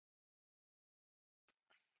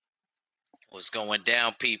What's going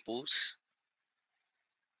down, peoples?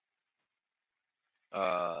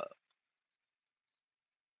 Uh,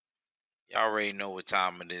 y'all already know what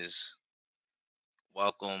time it is.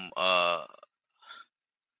 Welcome to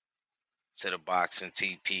the boxing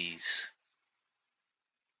Teepeez.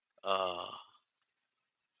 On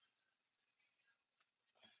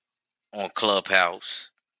Clubhouse.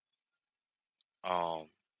 Um,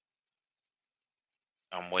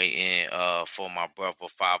 I'm waiting for my brother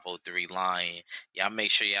 503 Lion. Y'all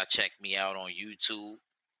make sure y'all check me out on YouTube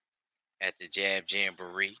at the Jab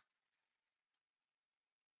Jamboree.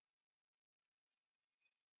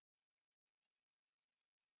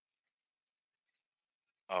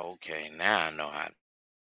 Oh, okay, now I know how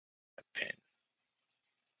to pin.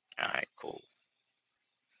 Alright, cool.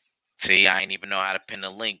 See, I ain't even know how to pin the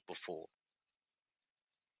link before.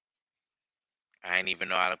 I ain't even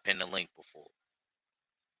know how to pin the link before.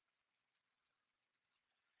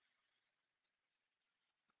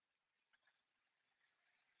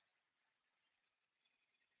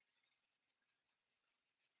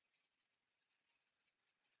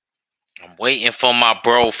 I'm waiting for my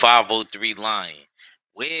bro 503 Lion.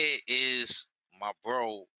 Where is my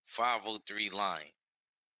bro 503 Lion?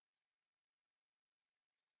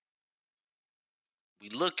 We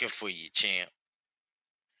looking for you, champ.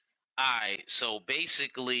 Alright, so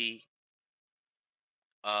basically,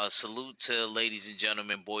 salute to ladies and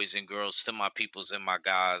gentlemen, boys and girls, to my peoples and my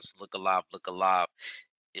guys. Look alive, look alive.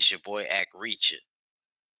 It's your boy Act Reacher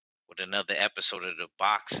with another episode of the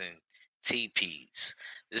Boxing Teepeez.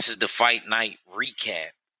 This is the fight night recap.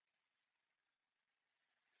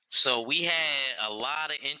 So we had a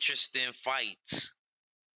lot of interesting fights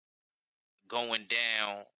going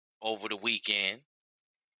down over the weekend.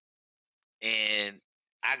 And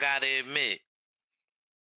I gotta admit,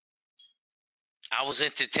 I was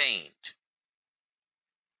entertained.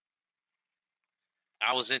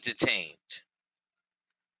 I was entertained.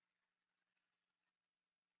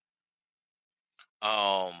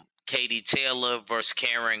 Katie Taylor versus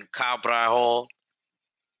Karen Cabral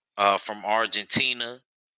from Argentina.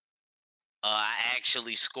 I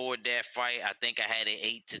actually scored that fight. I think I had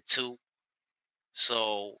it 8-2.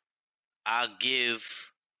 So I'll give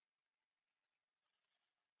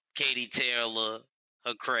Katie Taylor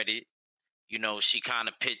her credit. You know, she kind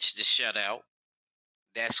of pitched the shutout.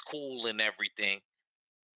 That's cool and everything.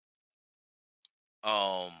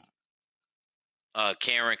 Um,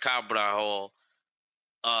 Karen Cabral,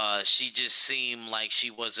 she just seemed like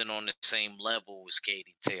she wasn't on the same level as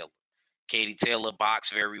Katie Taylor. Katie Taylor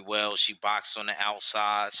boxed very well. She boxed on the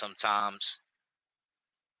outside. Sometimes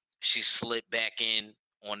she slipped back in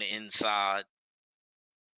on the inside.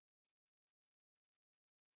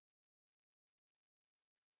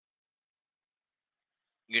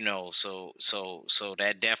 You know, so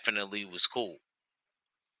that definitely was cool.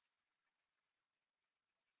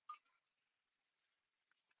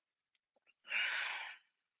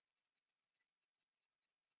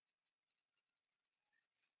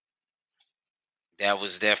 That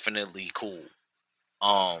was definitely cool.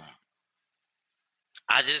 Um,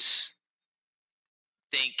 I just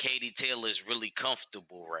think Katie Taylor is really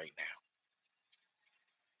comfortable right now.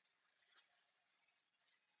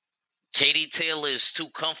 Katie Taylor is too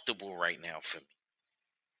comfortable right now for me.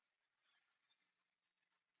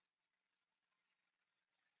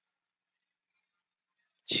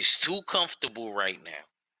 She's too comfortable right now.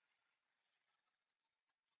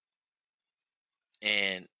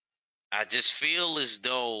 And I just feel as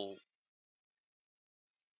though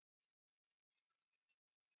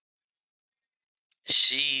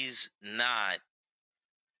she's not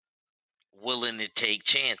willing to take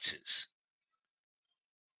chances.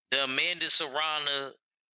 The Amanda Serrano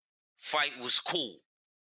fight was cool,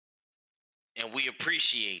 and we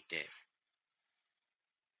appreciate that.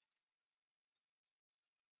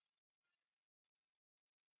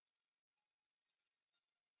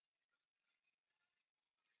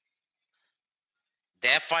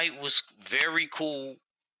 That fight was very cool,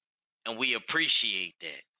 and we appreciate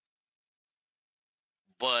that.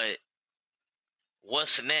 But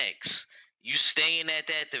what's next? You staying at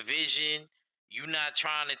that division. You not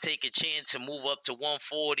trying to take a chance to move up to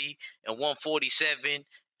 140 and 147.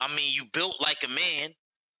 I mean, you built like a man.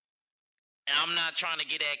 And I'm not trying to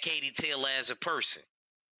get at Katie Taylor as a person.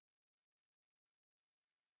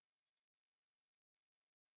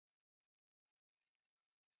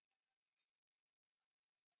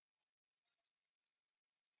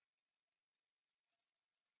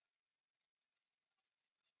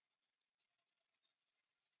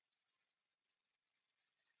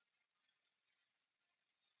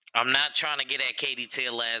 I'm not trying to get at Katie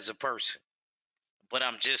Taylor as a person. But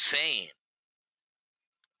I'm just saying.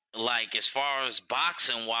 Like as far as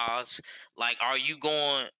boxing wise, like are you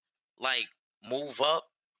going like move up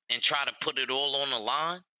and try to put it all on the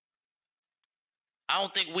line? I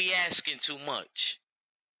don't think we asking too much.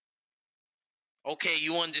 Okay,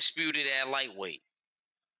 you undisputed at lightweight.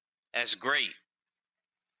 That's great.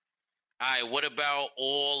 All right, what about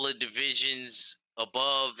all the divisions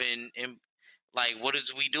above and like what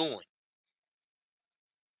is we doing?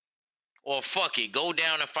 Or fuck it, go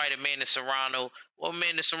down and fight Amanda Serrano. Well,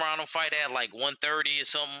 Amanda Serrano fight at like 130 or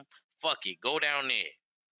something. Fuck it, go down there.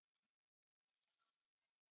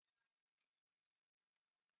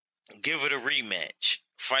 Give it a rematch.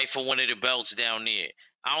 Fight for one of the belts down there.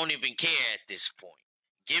 I don't even care at this point.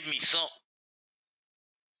 Give me something.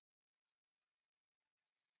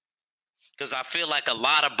 Because I feel like a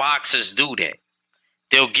lot of boxers do that.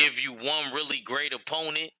 They'll give you one really great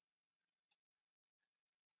opponent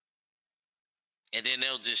and then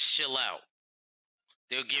they'll just chill out.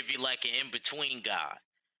 They'll give you like an in between guy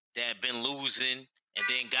that had been losing and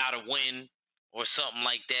then got a win or something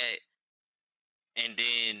like that. And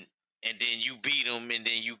then you beat them and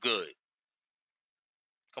then you good.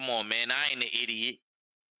 Come on, man. I ain't an idiot.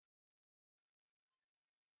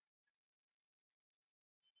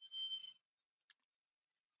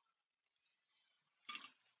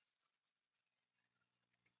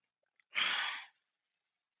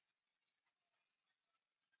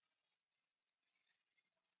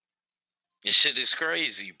 This shit is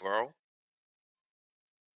crazy, bro.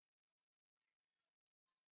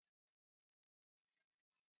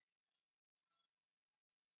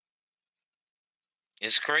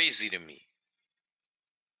 It's crazy to me.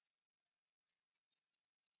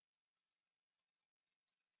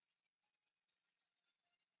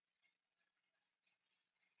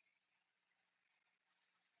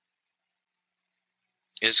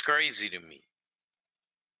 It's crazy to me.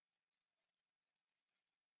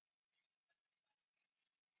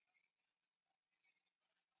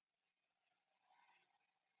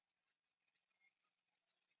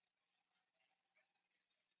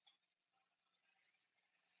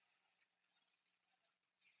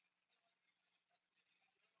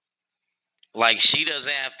 Like she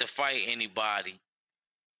doesn't have to fight anybody,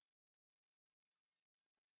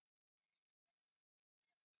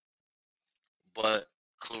 but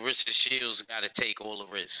Clarissa Shields got to take all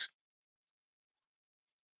the risks.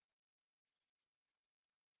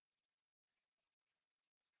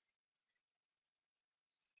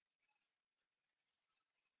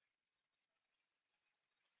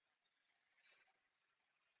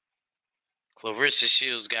 Clarissa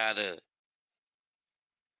Shields got to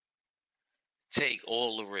take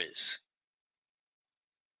all the risks.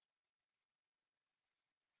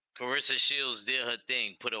 Clarissa Shields did her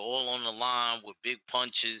thing, put it all on the line with big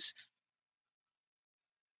punches.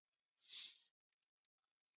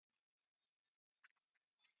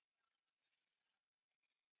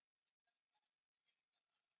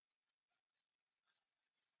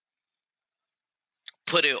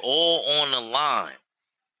 Put it all on the line.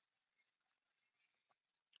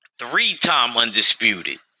 3-time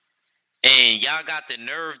undisputed. And y'all got the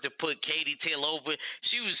nerve to put Katie Taylor over.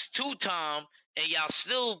 She was 2-time, and y'all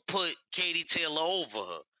still put Katie Taylor over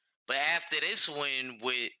her. But after this win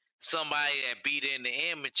with somebody that beat her in the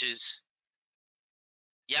amateurs,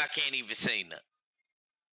 y'all can't even say nothing.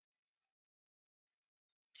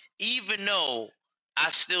 Even though I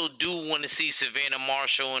still do want to see Savannah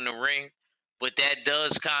Marshall in the ring, but that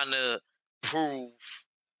does kind of prove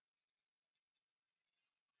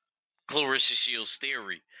Clarissa Shields'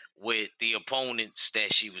 theory with the opponents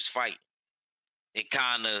that she was fighting. It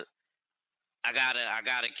kind of I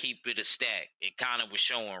gotta keep it a stack. It kind of was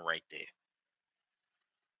showing right there.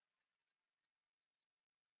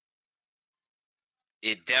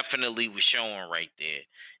 It definitely was showing right there,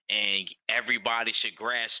 and everybody should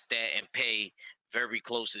grasp that and pay very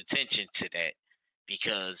close attention to that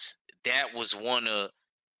because that was one of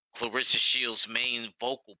Clarissa Shields' main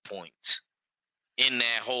vocal points in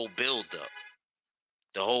that whole buildup.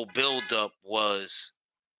 The whole buildup was,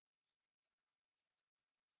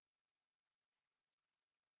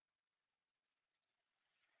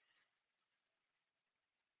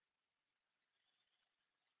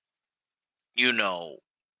 you know,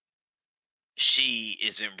 she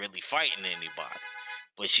isn't really fighting anybody,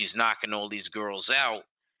 but she's knocking all these girls out.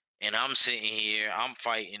 And I'm sitting here, I'm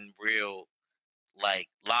fighting real, like,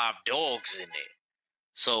 live dogs in there.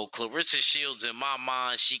 So Clarissa Shields, in my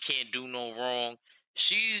mind, she can't do no wrong.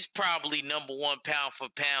 She's probably number one pound for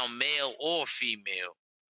pound, male or female,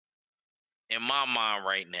 in my mind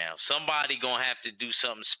right now. Somebody gonna have to do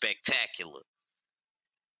something spectacular.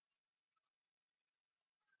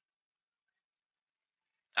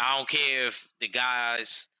 I don't care if the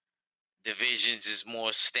guys' divisions is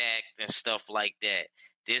more stacked and stuff like that.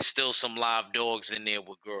 There's still some live dogs in there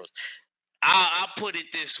with girls. I'll put it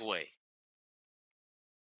this way.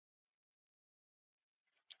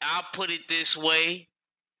 I'll put it this way.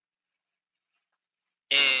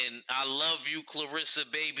 And I love you, Clarissa,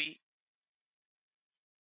 baby.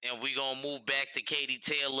 And we gonna move back to Katie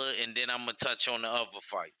Taylor, and then I'm gonna touch on the other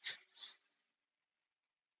fights.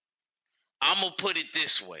 I'm gonna put it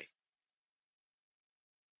this way.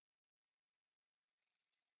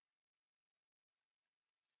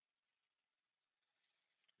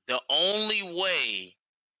 The only way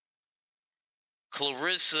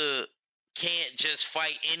Clarissa can't just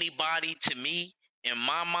fight anybody, to me, in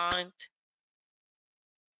my mind,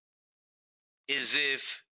 is if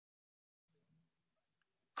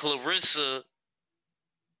Clarissa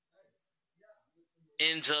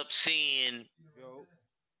ends up seeing Yo.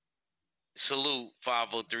 salute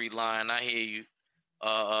 503 line. I hear you.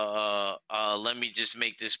 Let me just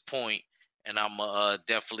make this point, and I'm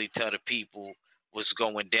definitely tell the people what's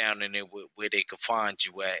going down and where they can find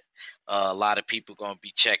you at. A lot of people gonna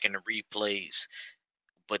be checking the replays,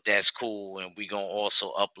 but that's cool. And we gonna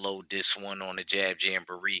also upload this one on the Jab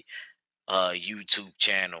Jamboree YouTube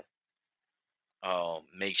channel.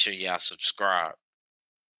 Make sure y'all subscribe.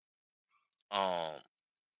 Um,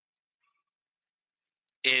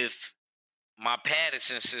 if my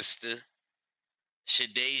Patterson sister,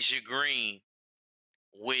 Shadeja Green,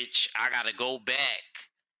 which I gotta go back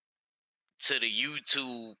to the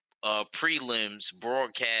YouTube prelims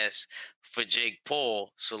broadcast for Jake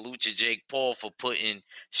Paul. Salute to Jake Paul for putting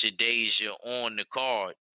Shadeja on the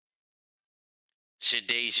card.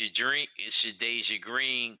 Shadeja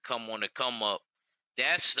Green come on the come up.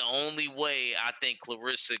 That's the only way I think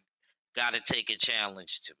Clarissa got to take a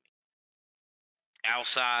challenge to me.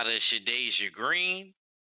 Outside of Shadeja Green,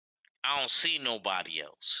 I don't see nobody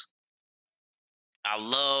else. I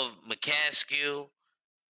love McCaskill.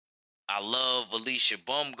 I love Alicia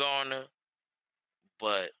Bumgarner,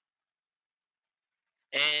 but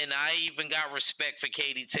and I even got respect for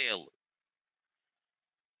Katie Taylor,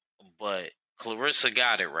 but Clarissa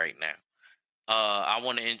got it right now. I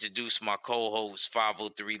want to introduce my co-host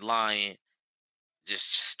 503 Lion.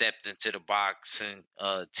 Just stepped into the box and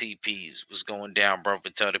Teepeez. What's going down, brother?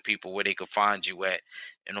 Tell the people where they can find you at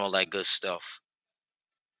and all that good stuff.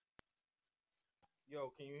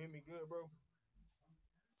 Yo, can you hear me good, bro?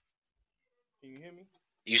 Can you hear me?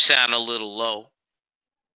 You sound a little low.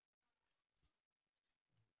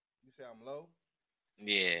 You say I'm low?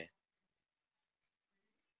 Yeah.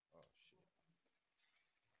 Oh shit.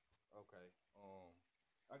 Okay.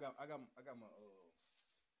 I got my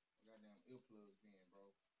goddamn earplugs in, bro.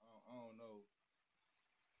 I don't know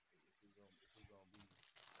if we gonna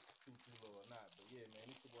be too low or not, but yeah, man,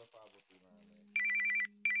 it's your boy 503 man.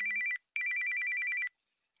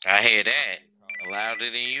 I hear that.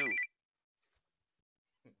 Louder than you.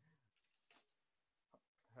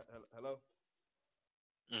 Hello?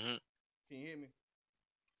 Hmm. Can you hear me?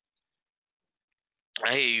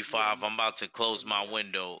 I hear you, Yeah, Five. I'm about to close man. my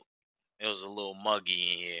window. It was a little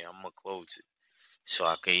muggy in here. I'm gonna close it so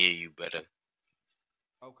I can hear you better.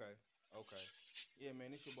 Okay. Okay. Yeah,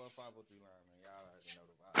 man, it's your boy 503 line, man. Y'all already know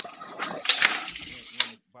the vibes. We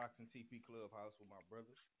in the boxing TP Clubhouse with my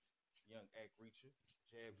brother, Young Act Reacher,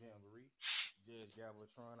 Jab Jamboree, Judge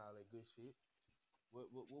Galvatron, all that good shit. What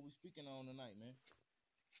we speaking on tonight, man?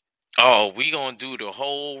 Oh, we gonna do the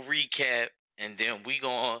whole recap, and then we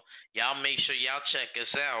gonna y'all make sure y'all check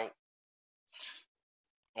us out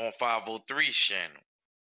on 503's channel.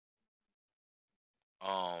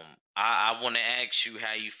 I want to ask you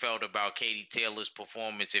how you felt about Katie Taylor's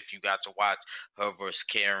performance if you got to watch her versus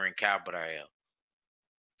Karen Cabral.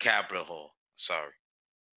 Sorry.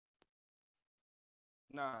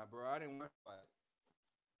 Nah, bro, I didn't watch that fight.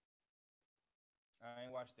 I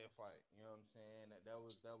ain't watched that fight. You know what I'm saying? That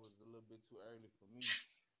was a little bit too early for me.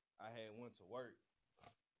 I had went to work.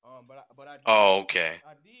 But Oh, okay.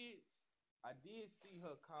 I did see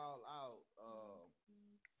her call out.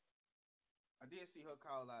 I did see her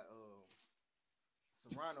call out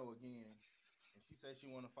Serrano again, and she said she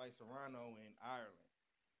want to fight Serrano in Ireland.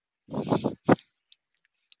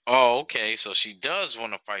 Oh, So okay. So she does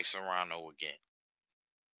want to fight Serrano again.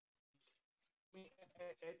 I mean,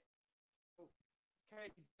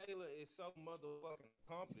 Katie Taylor is so motherfucking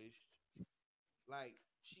accomplished. Like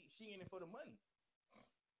she in it for the money.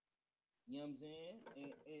 You know what I'm saying?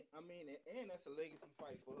 And I mean, and that's a legacy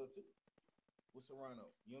fight for her too with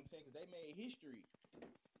Serrano. You know what I'm saying? Because they made history.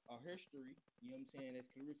 History. You know what I'm saying? As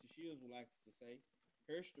Clarissa Shields would like to say,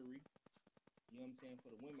 history You know what I'm saying? For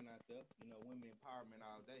the women out there, women empowerment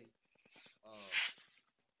all day. Uh,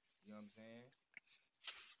 you know what I'm saying?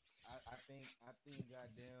 I think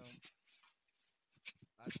goddamn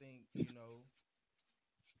I think,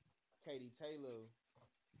 Katie Taylor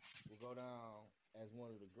will go down as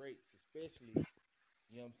one of the greats, especially,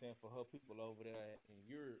 you know what I'm saying, for her people over there in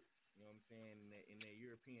Europe, you know what I'm saying, in that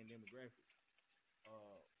European demographic.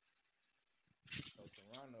 Uh so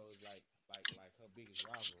Serrano is like her biggest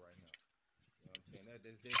rival right now. You know what I'm saying?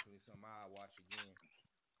 That's definitely something I'll watch again.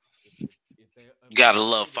 If You they gotta allow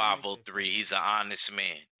love me to make that 503. fight. He's an honest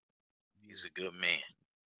man. He's Yeah, a good man.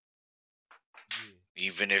 yeah,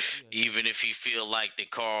 Even if yeah, yeah. even if he feel like the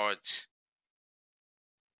cards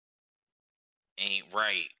ain't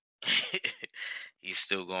right, he's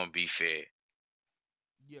still gonna be fair.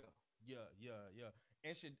 Yeah, yeah.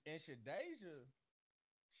 And Shadeja,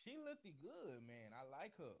 she looking good, man. I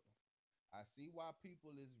like her. I see why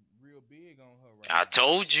people is real big on her right I now.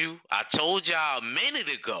 told you. I told y'all a minute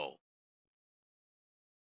ago.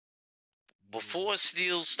 Yeah. Before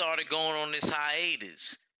Steele started going on this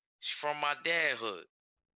hiatus. She's from my dadhood.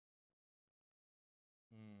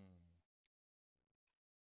 Mm,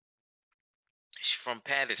 She's from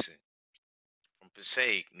Patterson, from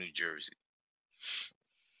Passaic, New Jersey.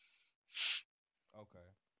 okay.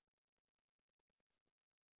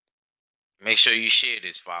 Make sure you share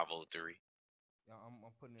this 503. Yeah, I'm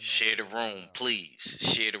putting it on Share the Telegram room, now. please.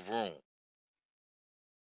 Share the room.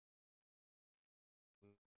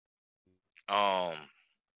 Um,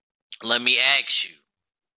 Let me ask you.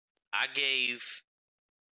 I gave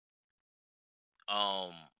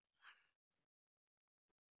um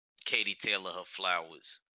Katie Taylor her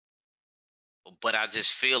flowers, but I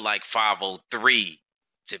just feel like 503,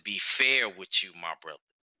 to be fair with you, my brother.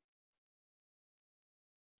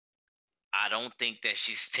 I don't think that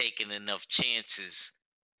she's taking enough chances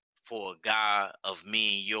for a guy of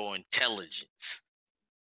me and your intelligence.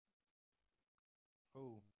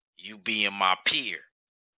 Who? You being my peer,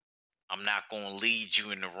 I'm not going to lead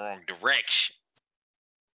you in the wrong direction.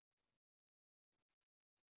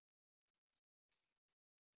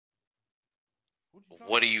 What you talking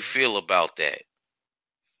What do about, you bro? feel about that?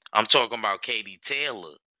 I'm talking about Katie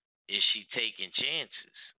Taylor. Is she taking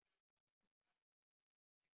chances?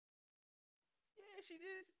 Yeah, she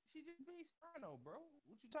just beat Serrano, bro.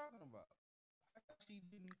 What you talking about? I thought she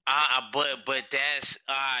didn't. But She but got that. that's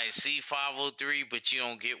I see 503, but you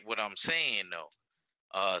don't get what I'm saying though.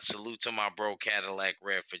 Salute to my bro Cadillac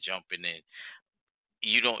Red for jumping in.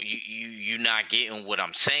 You don't you not getting what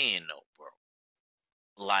I'm saying though,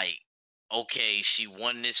 bro. Like, okay, she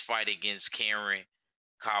won this fight against Karen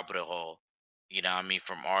Cabral, you know what I mean,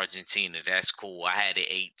 from Argentina. That's cool. I had it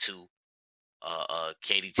 8-2.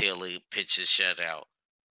 Katie Taylor pitched a shutout.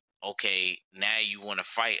 Okay, now you want to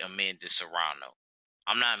fight Amanda Serrano.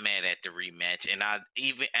 I'm not mad at the rematch, and I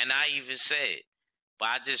even said, but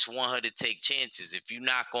I just want her to take chances. If you're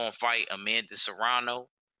not gonna fight Amanda Serrano,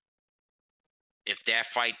 if that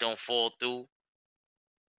fight don't fall through,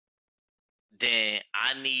 then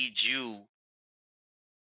I need you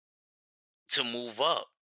to move up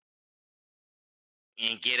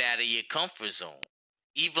and get out of your comfort zone.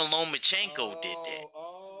 Even Lomachenko did that.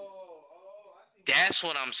 I see what you That's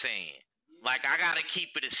what saying. I'm saying. Yeah, Like, I yeah, gotta yeah. keep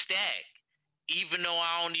it a stack, even though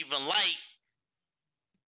I don't even like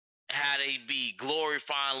how they be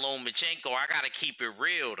glorifying Lomachenko. I gotta keep it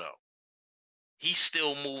real though. He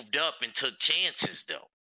still moved up and took chances though.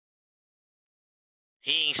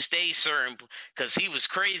 He ain't stay certain because he was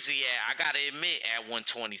crazy at, I gotta admit, at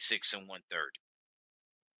 126 and 130.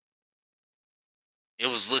 It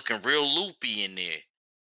was looking real loopy in there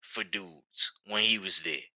for dudes when he was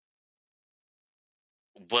there.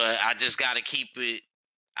 But I just gotta keep it.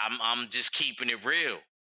 I'm just keeping it real.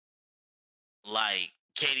 Like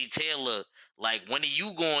Katie Taylor, like when are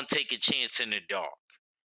you going to take a chance in the dark?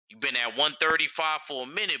 You've been at 135 for a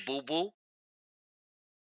minute, boo boo.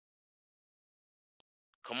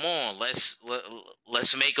 Come on,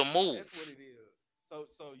 let's make a move. That's what it is. So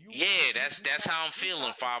Yeah, that's how I'm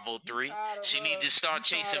feeling. you 503. tired of She need her to you start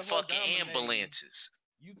tired chasing of her fucking dominating. ambulances.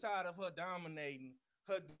 You tired of her dominating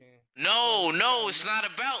her so No, she got no, to it's move. not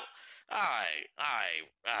about. All right, all right,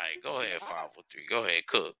 all right. Go Yeah, ahead, 503. Go ahead,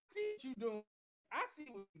 cook. see what you doing. I see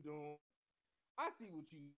what you doing. I see what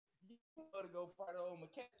you want to go fight old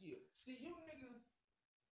McCaskill. See you niggas,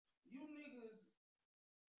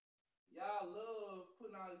 y'all love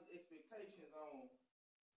putting all these expectations on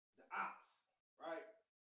the ops, right?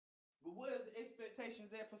 But where's the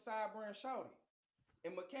expectations at for Cyber and Shawty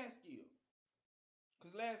and McCaskill?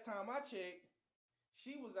 Cause last time I checked,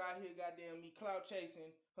 she was out here goddamn me clout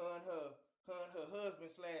chasing her and her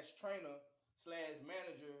husband slash trainer slash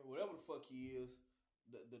manager, whatever the fuck he is,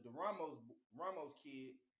 the Ramos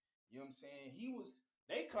kid. You know what I'm saying?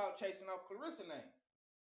 They clout chasing off Clarissa name.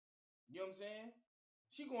 You know what I'm saying?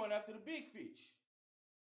 She going after the big fish.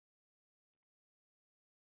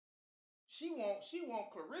 She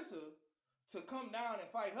want Clarissa to come down and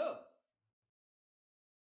fight her.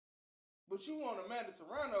 But you want Amanda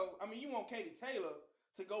Serrano, you want Katie Taylor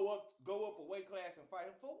to go up a weight class and fight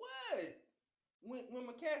her for what? When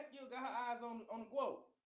McCaskill got her eyes on the quote.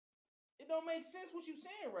 It don't make sense what you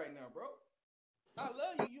saying right now, bro. I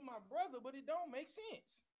love you, you my brother, but it don't make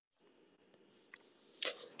sense.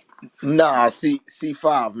 Nah,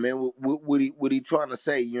 C5, man. What he trying to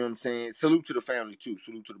say? You know what I'm saying? Salute to the family too.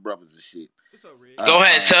 Salute to the brothers and shit. What's up, Red? Go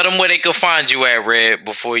ahead, tell them where they can find you at, Red,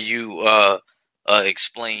 before you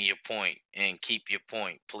explain your point, and keep your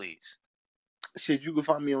point, please. Shit, you can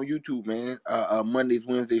find me on YouTube, man. Mondays,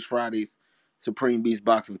 Wednesdays, Fridays, Supreme Beast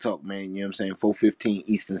Boxing Talk, man. You know what I'm saying? 4:15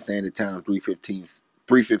 Eastern Standard Time,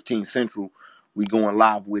 3:15 Central. We going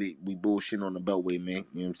live with it. We bullshit on the Beltway, man.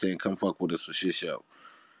 You know what I'm saying? Come fuck with us for shit show.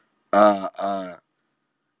 Uh, uh,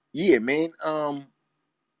 yeah, man.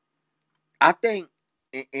 I think,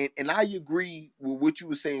 and I agree with what you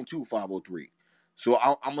were saying too, 503. So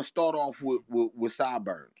I'm gonna start off with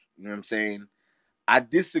sideburns. You know what I'm saying? I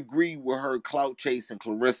disagree with her clout chasing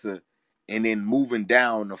Clarissa and then moving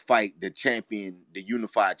down to fight the champion, the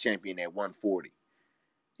unified champion at 140.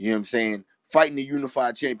 You know what I'm saying? Fighting the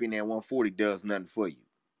unified champion at 140 does nothing for you.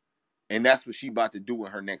 And that's what she about to do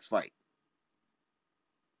in her next fight.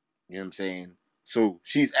 You know what I'm saying? So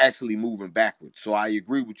she's actually moving backwards. So I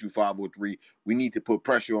agree with you, 503. We need to put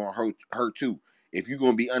pressure on her too. If you're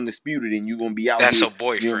gonna be undisputed and you're gonna be out That's here, her you know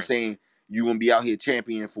what I'm boyfriend. saying, you're gonna be out here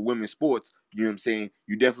championing for women's sports, you know what I'm saying,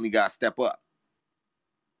 you definitely gotta step up.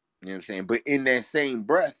 You know what I'm saying? But in that same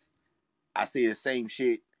breath, I say the same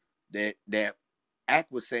shit that Ack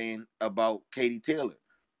was saying about Katie Taylor.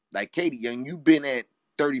 Like, Katie, young, you've been at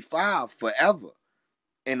 35 forever.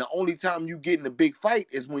 And the only time you get in a big fight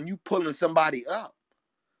is when you pulling somebody up.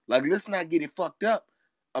 Like, let's not get it fucked up.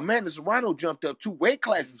 Amanda Serrano jumped up 2 weight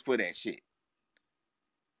classes for that shit.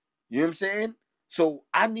 You know what I'm saying? So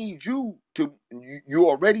I need you to, you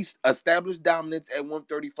already established dominance at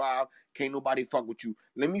 135. Can't nobody fuck with you.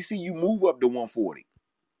 Let me see you move up to 140.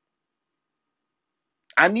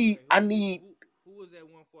 I need. Who was at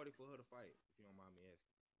 140 for her to fight, if you don't mind me asking?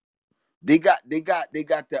 They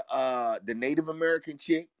got the Native American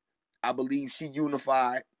chick. I believe she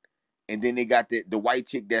unified. And then they got the white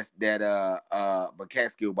chick that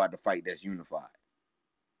McCaskill about to fight that's unified.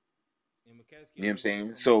 And McCaskill, You know what I'm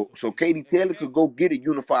saying? So Katie Taylor could go get a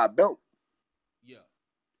unified belt. Yeah.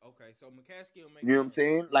 Okay. So McCaskill You know what I'm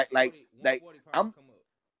saying? Like 140 I'm come up.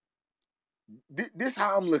 this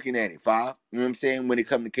how I'm looking at it, Five. You know what I'm saying? When it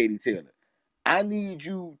comes to Katie Taylor, I need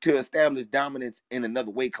you to establish dominance in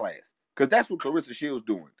another weight class, because that's what Clarissa Shields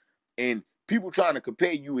doing. And people trying to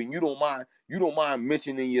compare you, and you don't mind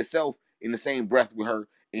mentioning yourself in the same breath with her,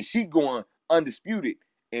 and she going undisputed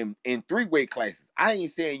in 3 weight classes. I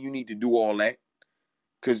ain't saying you need to do all that,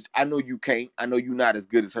 because I know you can't. I know you're not as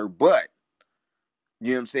good as her, but you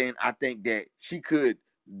know what I'm saying? I think that she could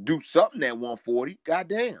do something at 140.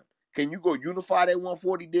 Goddamn. Can you go unify that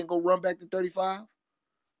 140, then go run back to 35?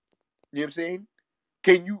 You know what I'm saying?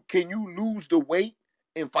 Can you lose the weight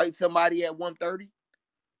and fight somebody at 130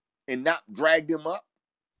 and not drag them up?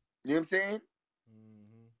 You know what I'm saying?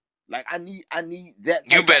 Mm-hmm. Like, I need that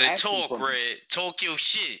You type of better action talk, from you. Red. Talk your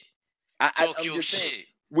shit. Talk I'm your just saying, shit.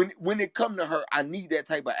 when it come to her, I need that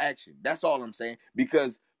type of action. That's all I'm saying.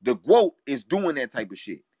 Because the GOAT is doing that type of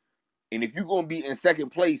shit. And if you're gonna be in second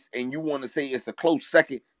place and you want to say it's a close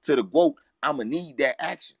second to the GOAT, I'ma need that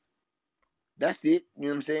action. That's it. You know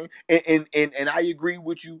what I'm saying? And I agree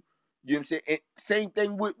with you. You know what I'm saying? And same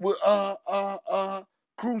thing with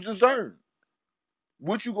Cruiser Zern.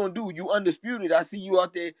 What you gonna do? You undisputed. I see you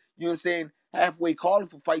out there, you know what I'm saying, halfway calling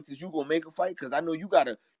for fights. Is you gonna make a fight? Because I know you got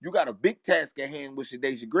a big task at hand with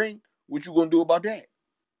Shadeja Green. What you gonna do about that?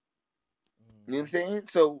 You know what I'm saying?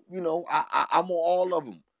 So, I'm on all of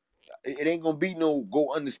them. It ain't gonna be no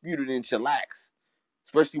go undisputed and chillax,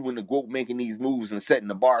 especially when the GOAT making these moves and setting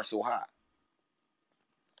the bar so high.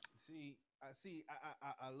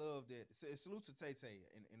 I love that. Salute to Tay Tay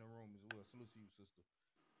in the room as well. Salute to you, sister.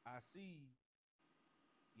 I see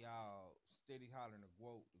y'all steady hollering the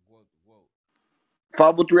quote, the quote, the quote.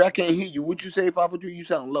 503, I can't hear you. What you say, 503? You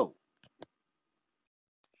sound low.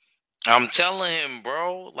 I'm telling him,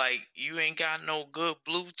 bro, like, you ain't got no good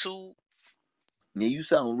Bluetooth. Yeah, you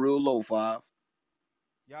sound real low, 5.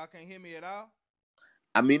 Y'all can't hear me at all?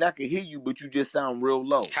 I mean, I can hear you, but you just sound real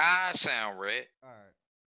low. How I sound, Red? All right.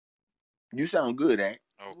 You sound good, at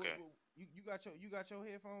Okay. You got your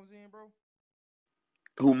headphones in, bro?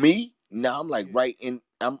 who me? Nah, I'm like Yeah. right in.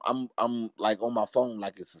 I'm like on my phone,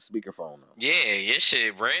 like it's a speakerphone. Yeah, your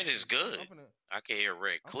shit All right, red is good. I can hear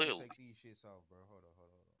red I'm finna clearly. take these shits off, bro. Hold on.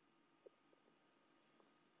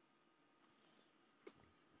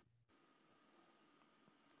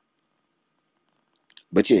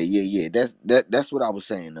 But yeah. That's what I was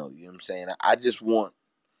saying though. You know what I'm saying? I just want.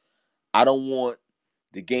 I don't want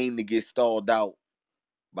the game to get stalled out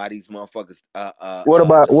by these motherfuckers. The What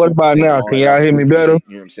suits about and now? all Can that y'all other hear me goofy better? shit.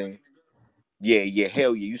 You know what I'm saying? Yeah.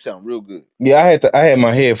 Hell yeah. You sound real good. Yeah, I had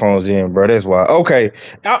my headphones in, bro. That's why. Okay.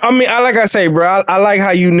 I mean, I like I say, bro, I like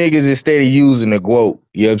how you niggas instead of using the quote,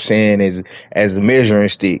 you know what I'm saying, as a measuring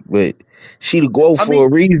stick, but she the quote I for mean, a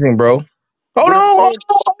reason, bro. Hold on, but I'm hold saying, on,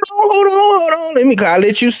 hold on. I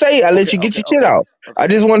let you say, I let okay, you get okay, your shit okay, out. I okay.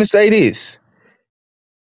 just want to say this.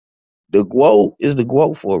 The quote is the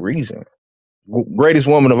quote for a reason. Greatest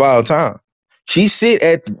woman of all time. She sit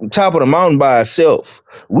at the top of the mountain by herself.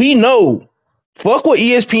 We know. Fuck what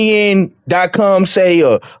ESPN.com say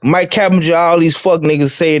or Mike Cavender, all these fuck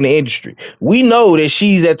niggas say in the industry. We know that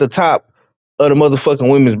she's at the top of the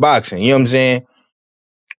motherfucking women's boxing. You know what I'm saying?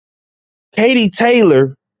 Katie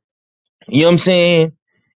Taylor, you know what I'm saying,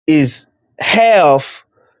 is half,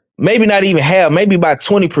 maybe not even half, maybe about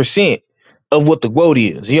 20% of what the quote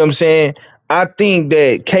is. You know what I'm saying? I think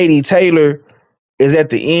that Katie Taylor is at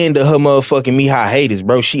the end of her motherfucking me high haters,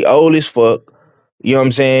 bro. She old as fuck. You know what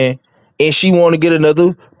I'm saying? And she want to get another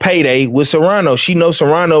payday with Serrano. She knows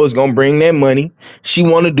Serrano is gonna bring that money. She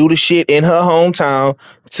want to do the shit in her hometown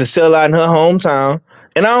to sell out in her hometown,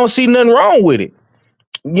 and I don't see nothing wrong with it.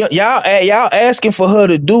 Y'all asking for her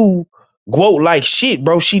to do quote like shit,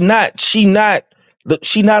 bro. She not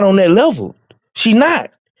on that level. She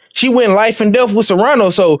not. She went life and death with Serrano.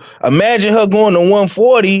 So imagine her going to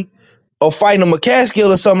 140 or fighting a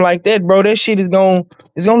McCaskill or something like that, bro. That shit is gonna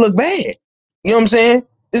look bad. You know what I'm saying?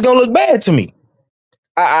 It's gonna look bad to me.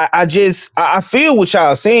 I feel what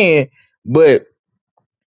y'all saying, but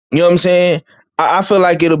you know what I'm saying? I feel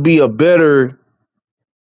like it'll be a better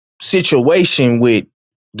situation with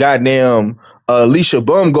goddamn Alicia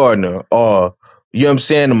Baumgartner or you know what I'm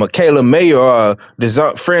saying, the Michaela Mayer or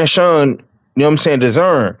Franchon, you know what I'm saying,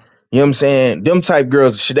 Desern. You know what I'm saying? Them type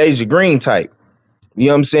girls, Shadeja Green type. You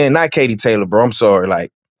know what I'm saying? Not Katie Taylor, bro. I'm sorry.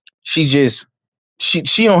 Like she just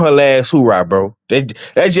she on her last hoorah, bro.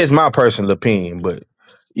 That's just my personal opinion, but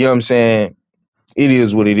you know what I'm saying? It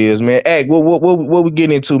is what it is, man. Act, what we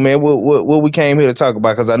getting into, man? What we came here to talk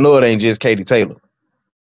about? Because I know it ain't just Katie Taylor.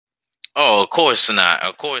 Oh, of course not.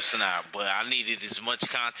 Of course not. But I needed as much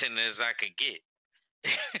content as I could get.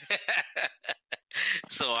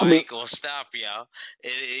 So I I mean, ain't gonna stop y'all.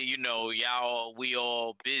 You know, y'all, we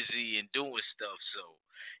all busy and doing stuff. So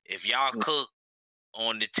if y'all cook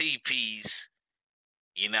on the Teepeez,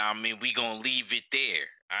 you know what I mean, we gonna leave it there.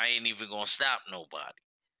 I ain't even gonna stop nobody.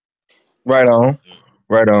 Right on. Mm,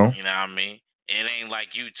 Right on. you know what I mean? It ain't like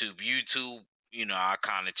YouTube. YouTube, you know, I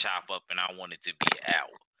kind of chop up and I want it to be an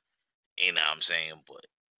hour. You know what I'm saying? But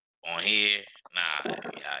on here,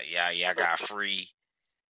 nah, y'all got free.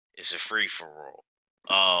 It's a free for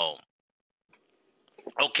all.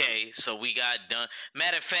 Okay, so we got done.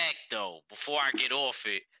 Matter of fact, though, before I get off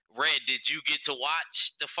it, Red, did you get to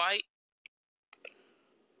watch the fight?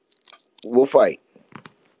 we'll fight.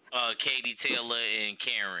 Katie Taylor and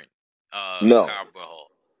Karen, No, Carvajal.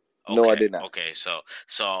 no, I Okay, did not. okay, so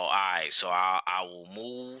all right, so I will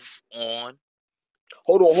move on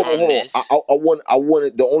Hold from on. this. I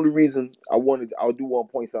wanted. The only reason I wanted, I'll do one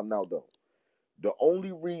point something out though. The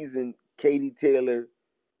only reason Katie Taylor,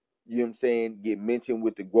 you know what I'm saying, get mentioned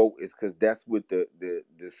with the GOAT is because that's what the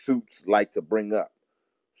suits like to bring up.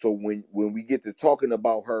 So when we get to talking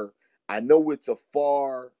about her, I know it's a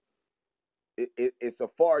far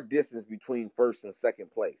distance between first and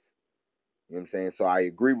second place. You know what I'm saying? So I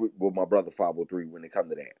agree with my brother 503 when it comes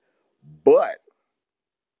to that. But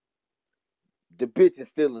the bitch is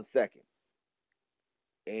still in second.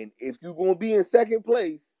 And if you're gonna be in second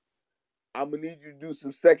place, I'm gonna need you to do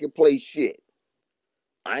some second place shit.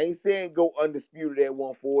 I ain't saying go undisputed at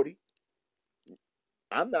 140.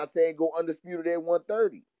 I'm not saying go undisputed at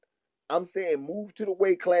 130. I'm saying move to the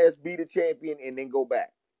weight class, be the champion, and then go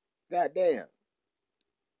back. God damn.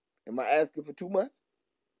 Am I asking for too much?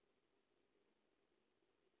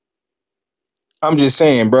 I'm just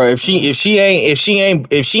saying, bro. If she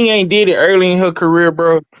ain't did it early in her career,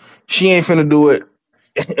 bro, she ain't finna do it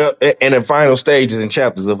in the final stages and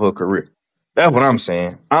chapters of her career. That's what I'm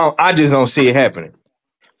saying. I just don't see it happening.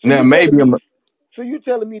 So Now you telling maybe me So you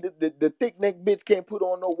telling me that the thick neck bitch can't put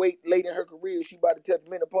on no weight late in her career? She about to touch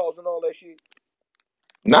menopause and all that shit.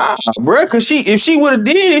 Nah, bro, cause if she would have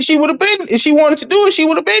did it, she would have been. If she wanted to do it, she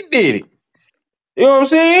would have been did it. You know what I'm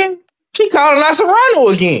saying? She calling out Serrano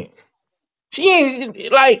again. She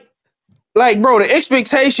ain't like bro. The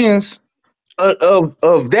expectations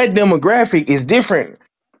of that demographic is different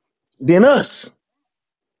than us.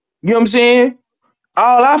 You know what I'm saying?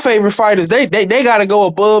 All our favorite fighters, they got to go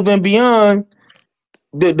above and beyond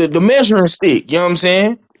the measuring stick. You know what I'm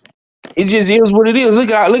saying? It just is what it is. Look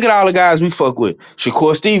at all the guys we fuck with: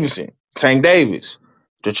 Shakur Stevenson, Tank Davis,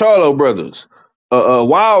 the Charlo brothers,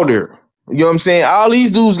 Wilder. You know what I'm saying? All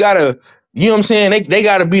these dudes gotta, you know what I'm saying? They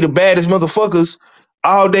gotta be the baddest motherfuckers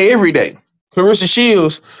all day, every day. Clarissa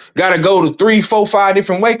Shields gotta go to 3, 4, 5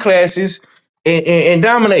 different weight classes and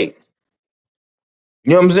dominate.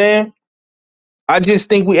 You know what I'm saying? I just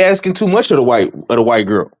think we asking too much of the white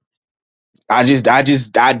girl.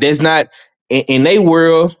 That's not in their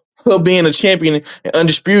world. Her being a champion and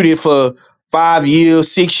undisputed for 5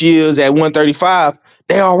 years, 6 years at 135,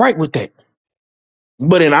 they all right with that.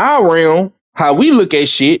 But in our realm, how we look at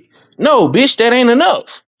shit, no, bitch, that ain't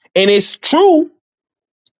enough. And it's true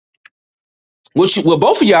what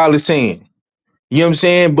both of y'all is saying. You know what I'm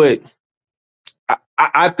saying? But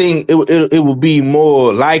I think it would be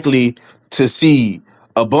more likely to see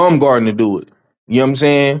a Baumgartner do it. You know what I'm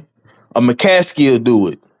saying? A McCaskill do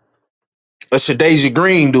it. A Shadasia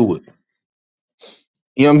Green do it.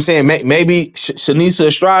 You know what I'm saying? Maybe Shanisa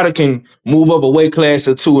Estrada can move up a weight class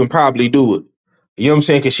or two and probably do it. You know what I'm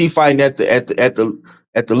saying? Because she fighting at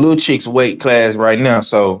the little chicks weight class right now.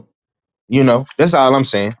 So that's all I'm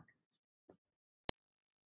saying.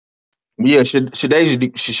 Yeah,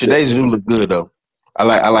 Shadasia do look good though. I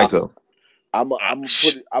I, like her. I'm gonna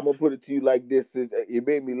put it to you like this. It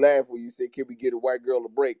made me laugh when you said, "Can we get a white girl a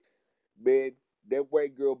break?" Man, that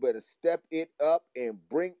white girl better step it up and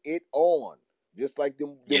bring it on. Just like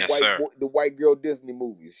Yes, sir. the white girl Disney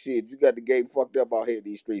movies. Shit, you got the game fucked up out here in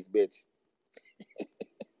these streets, bitch.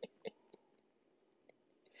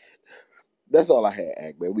 That's all I had,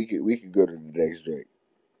 Act, man. We could go to the next drink.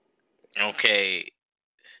 Okay.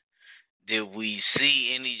 Did we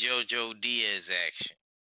see any JoJo Diaz action?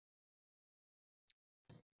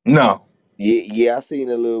 No, Yeah, I seen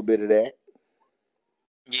a little bit of that.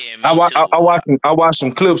 Yeah, me too. I watched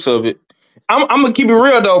some clips of it. I'm gonna keep it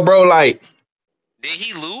real though, bro. Like, Did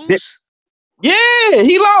he lose? yeah,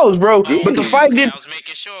 he lost, bro. Oh, Did But the okay, he? fight okay. did. I was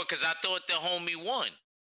making sure because I thought the homie won.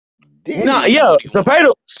 Did No, I he? yeah, thought he won.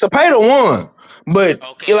 Cepeda won, but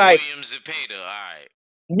Okay, like, Williams Zepeda. All right.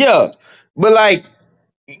 yeah, but like,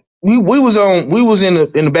 we was in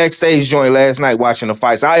the backstage joint last night watching the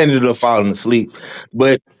fights. I ended up falling asleep,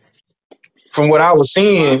 but from what I was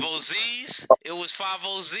Five seeing, OZs? It was five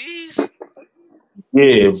OZs?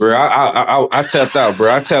 yeah, bro, I tapped out,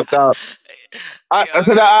 bro. I tapped out. Yo,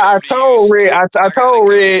 I gotta I come to told Houston. Red, I I gotta told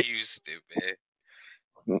come to Red, Houston, man.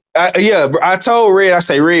 yeah, bro, I told Red, I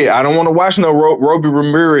say, Red, I don't want to watch no Roby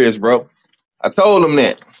Ramirez, bro. I told him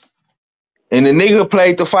that, and the nigga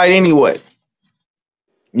played the fight anyway.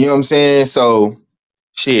 You know what I'm saying? So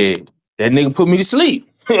shit, that nigga put me to sleep.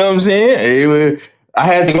 You know what I'm saying? I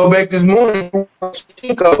had to go back this morning and watch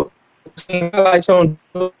Cinco. Highlights on.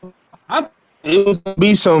 I thought it was gonna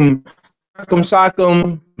be some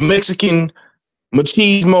sock'em Mexican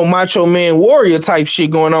machismo macho man warrior type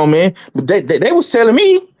shit going on, man. But they was telling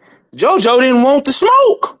me JoJo didn't want the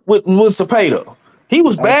smoke with Cepeda. He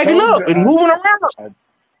was I bagging told up you, and moving around.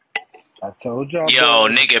 I told y'all Yo, boys.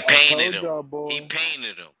 nigga I painted told him. y'all He boys.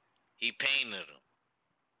 painted him. He painted him.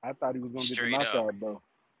 I thought he was gonna get the Straight up. knockout though.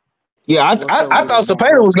 Yeah, What's up I with it, thought my Cepeda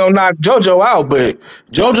boy? was gonna knock JoJo out, but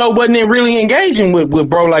JoJo wasn't really engaging with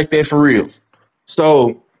bro like that for real.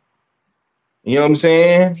 So you know what I'm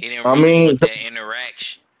saying? He didn't I really mean, want that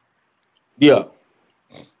interaction. yeah,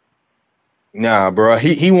 nah, bro.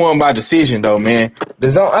 He won by decision though, man. The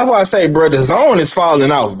zone. That's why I say, bro. The zone is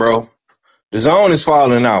falling off, bro. The zone is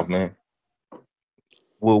falling off, man.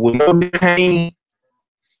 With no Haney, you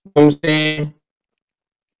know what I'm saying?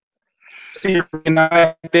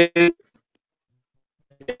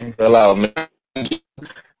 Fell out, man.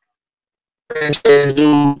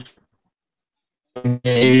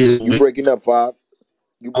 You breaking up, Five?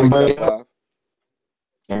 You I'm breaking up, breaking Five? up.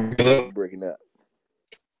 You breaking up?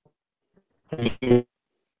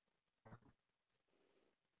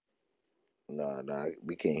 Nah,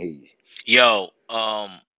 we can't hear you. Yo,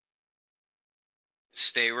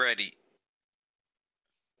 stay ready.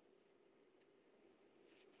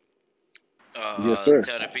 Yes, sir.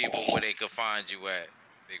 Tell the people where they can find you at,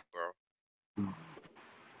 big bro.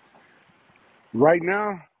 Right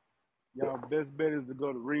now, Y'all best bet is to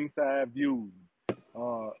go to Ringside Views.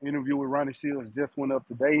 Interview with Ronnie Shields just went up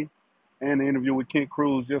today, and the interview with Kent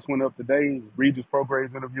Cruz just went up today. Regis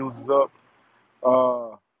Prograis interviews is up.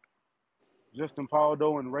 Uh, Justin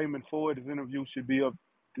Paldo and Raymond Ford's interview should be up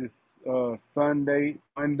this Sunday,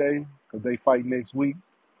 Monday, because they fight next week.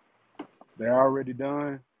 They're already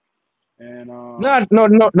done. And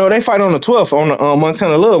No. They fight on the 12th on the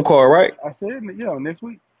Montana Love card, right? I said, yeah, next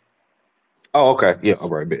week. Oh, okay. Yeah, all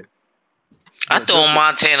right, bet. I Yeah, thought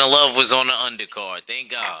Montana Love was on the undercard.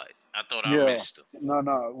 Thank God. I thought I yeah. missed him. No.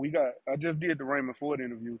 I just did the Raymond Ford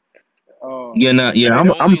interview. Yeah, nah, yeah. Hey,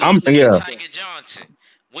 When we gonna do the Yeah. Tiger Johnson?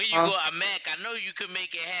 When you huh? go, Mac? I know you can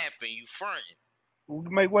make it happen. You fronting We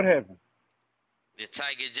can make what happen, the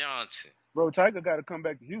Tiger Johnson. bro. Tiger got to come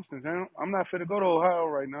back to Houston, man. I'm not fit to go to Ohio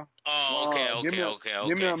right now. Oh, okay, Well, okay, okay,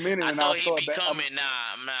 give me okay. a minute I and I'll thought he start be back. coming.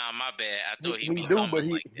 Nah, my bad. I thought he He be do, coming but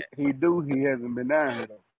like that. he do. He hasn't been down here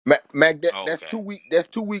though. Mac, that's Okay. 2 weeks. That's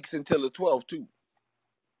 2 weeks until the 12th too.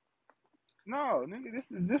 No, nigga,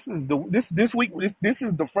 this week. This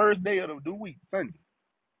is the first day of the new week, Sunday.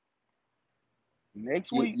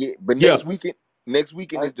 Next Yeah, week, yeah. But Yeah. next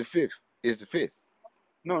weekend I is the 5th. Is the 5th.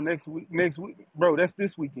 no next week, bro. That's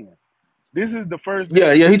this weekend. This is the first day Yeah,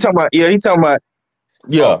 of the yeah. new week. He talking about. Oh,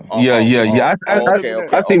 Yeah, oh, yeah, oh, yeah, oh, yeah. oh. Okay, Hey,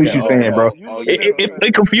 okay, I see what okay. you're you look Oh, saying, at a bro. oh, you oh. look at Yeah.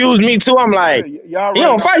 It confused me too. I'm yeah, like, y'all he running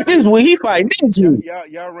don't off fight this week. He fight next week.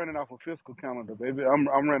 y'all running off a fiscal calendar, baby.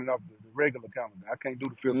 I'm running off the regular calendar. I can't do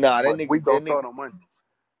the fiscal. Nah, that But nigga, week don't start on Monday.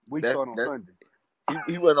 Week that start on that Sunday.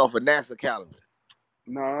 he run off a NASA calendar.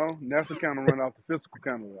 No, that's the calendar run off the fiscal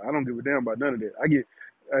calendar. I don't give a damn about none of that. I get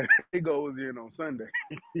it goes in on Sunday.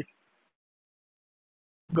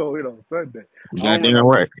 Go in on Sunday. I don't run Goddamn off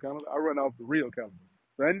right. fiscal calendar. I run off the real calendar.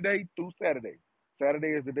 Sunday through Saturday. Saturday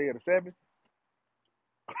is the day of the Sabbath.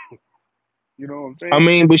 You know what I'm I saying?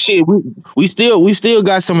 mean, but shit, we still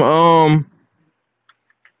got some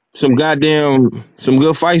goddamn some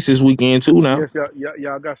good fights this weekend too now. Yes,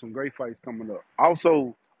 y'all got some great fights coming up.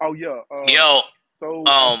 Also, oh yeah, Yo,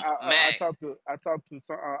 so I Mac. talked to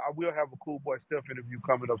some, I will have a Cool Boy Steph interview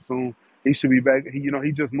coming up soon. He should be back. He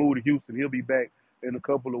just moved to Houston. He'll be back in a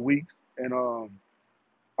couple of weeks. And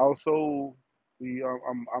also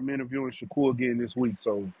I'm interviewing Shakur again this week.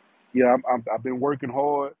 So yeah, I've been working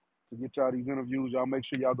hard to get y'all these interviews. Y'all make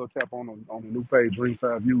sure y'all go tap on the new page,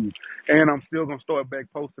 Ringside Views. And I'm still gonna start back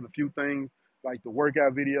posting a few things like the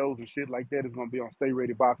workout videos and shit like that is gonna be on Stay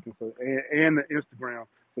Ready Boxing, so and the Instagram.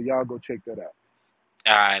 So y'all go check that out.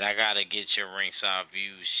 All right, I gotta get your Ringside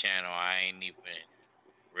Views channel. I ain't even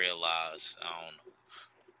realize. I don't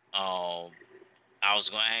know. I was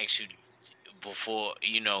gonna ask you before,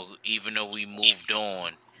 even though we moved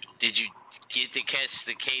on, did you get to catch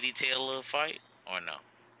the Katie Taylor fight or no?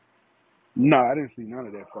 No, I didn't see none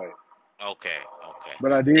of that fight, Okay, okay.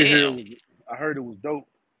 but I did hear Damn. I heard it was dope.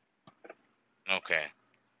 Okay.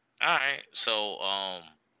 All right. So,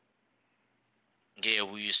 yeah,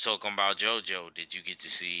 we was talking about JoJo. Did you get to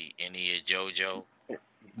see any of JoJo?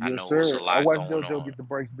 I Yes, know it's a sir. I lot watched going JoJo on. get the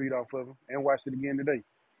brakes beat off of him and watched it again today.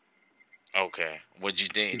 Okay. What'd you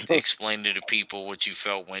think? Explain to the people what you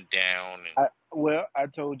felt went down. I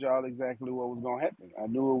told y'all exactly what was gonna happen. I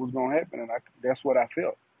knew it was gonna happen, and that's what I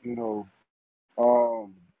felt.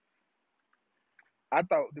 Um, I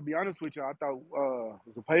thought, to be honest with you, I thought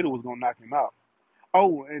Zepeda was gonna knock him out.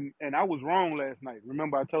 Oh, and I was wrong last night.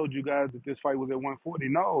 Remember, I told you guys that this fight was at 140.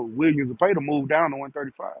 No, William Zepeda moved down to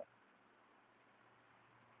 135,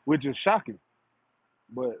 which is shocking.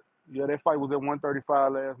 But yeah, that fight was at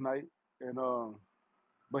 135 last night, and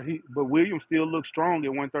but William still looks strong at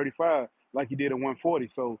 135 like he did at 140.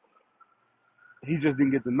 So he just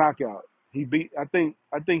didn't get the knockout. He beat. I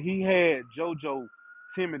think he had JoJo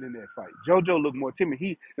timid in that fight. JoJo looked more timid.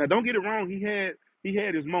 Now don't get it wrong. He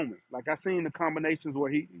had his moments. Like I seen the combinations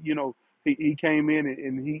where he came in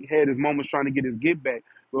and he had his moments trying to get his get back.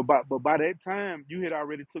 But by that time you had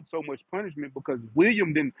already took so much punishment because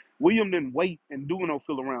William didn't wait and do no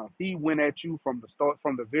fill arounds. He went at you from the start,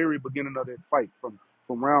 from the very beginning of that fight, from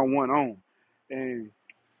round one on, and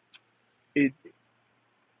it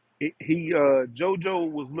he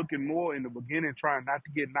JoJo was looking more in the beginning, trying not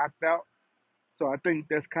to get knocked out. So I think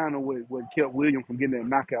that's kind of what kept William from getting that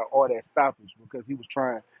knockout or that stoppage because he was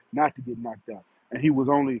trying not to get knocked out, and he was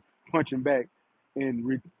only punching back in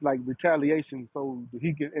like retaliation, so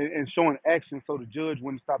he could and showing action, so the judge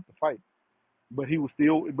wouldn't stop the fight. But he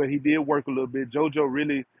did work a little bit. JoJo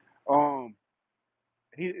really, um,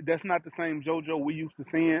 that's not the same JoJo we used to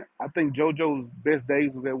seeing. I think JoJo's best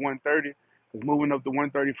days was at 130. Because moving up to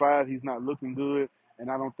 135, he's not looking good,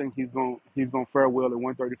 and I don't think he's gonna fare well at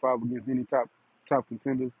 135 against any top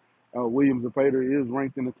contenders. Williams Zepeda is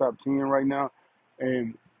ranked in the top 10 right now,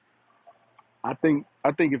 and I think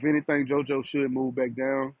if anything, JoJo should move back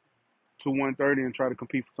down to 130 and try to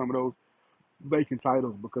compete for some of those vacant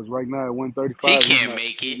titles because right now at He 135 can't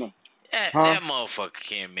make he's it. not, huh? That motherfucker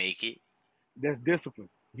can't make it. That's discipline.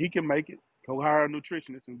 He can make it. Go hire a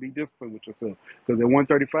nutritionist and be disciplined with yourself because at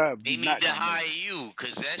 135 They you're need not to gonna make hire it. you,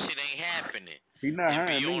 cause that shit ain't happening. He's not To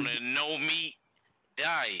be hiring on me. a no meat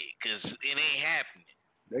diet, cause it ain't happening.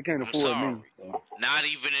 They can't I'm afford me. sorry. So. Not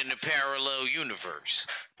even in the parallel universe.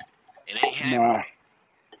 It ain't happening. Nah,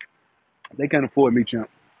 they can't afford me, champ.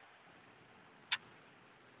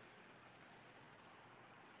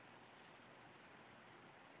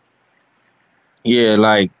 Yeah,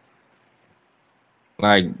 like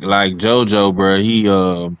JoJo,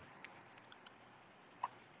 bro.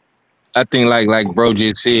 I think like bro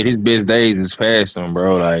just said, his best days is past him,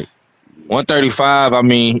 bro. Like 135. I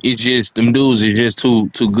mean, it's just them dudes is just too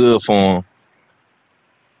good for him.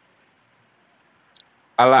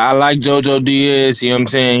 I like JoJo Diaz. You know what I'm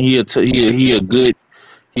saying? He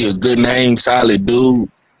a good name, solid dude.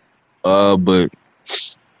 But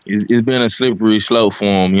it's been a slippery slope for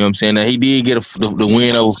him. You know what I'm saying? Now he did get the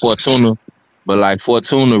win over Fortuna, but like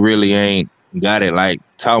Fortuna really ain't got it like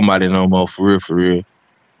talking about it no more for real, for real.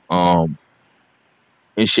 Um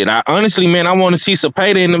and shit. I honestly, man, I want to see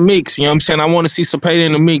Cepeda in the mix. You know what I'm saying? I want to see Cepeda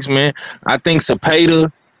in the mix, man. I think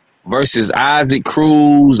Cepeda versus Isaac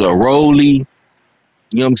Cruz or Rolly,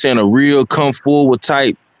 you know what I'm saying? A real come forward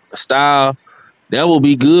type style. That will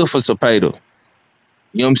be good for Cepeda.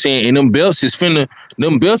 You know what I'm saying? And them belts is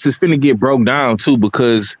finna get broke down too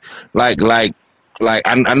because like like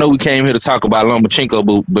I know we came here to talk about Lomachenko,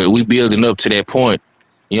 but we building up to that point.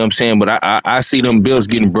 You know what I'm saying? But I see them belts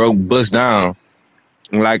getting bust down.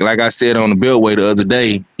 Like I said on the Beltway the other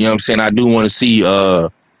day, you know what I'm saying? I do want to see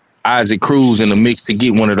Isaac Cruz in the mix to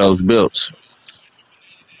get one of those belts.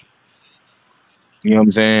 You know what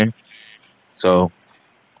I'm saying? So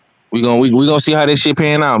we gonna see how this shit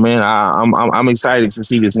pan out, man. I'm excited to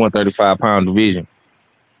see this 135-pound division.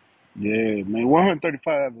 Yeah, man.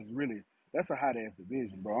 135 is really that's a hot ass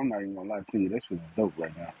division, bro. I'm not even gonna lie to you. That shit is dope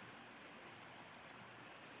right now.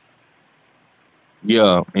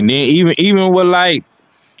 Yeah, and then even with like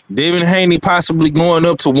Devin Haney possibly going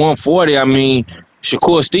up to 140. I mean,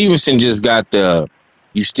 Shakur Stevenson just got there.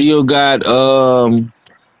 You still got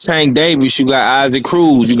Tank Davis. You got Isaac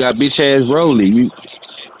Cruz. You got bitch ass Rolly. You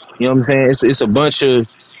know what I'm saying? It's a bunch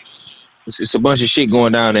of shit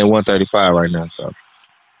going down at 135 right now. So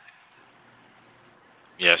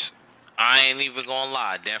Yes. I ain't even gonna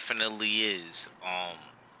lie, definitely is.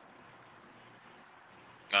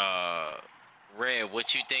 Uh Red,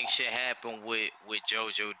 what you think should happen with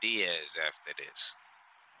Jojo Diaz after this?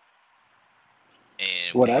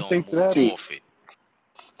 And What we I gonna think should move happen? Shit, off it.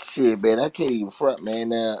 shit, man, I can't even front,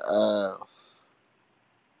 man.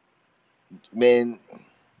 Man,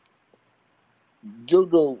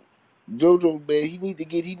 JoJo, JoJo, man, he need to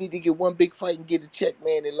get one big fight and get a check,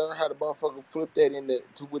 man, and learn how to motherfucker flip that into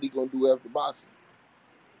to what he gonna do after boxing.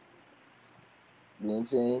 You know what I'm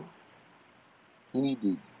saying? He need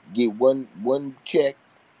to get one check.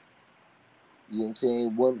 You know what I'm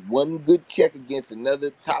saying? One good check against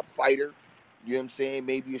another top fighter. You know what I'm saying?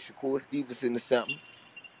 Maybe a Shakur Stevenson or something.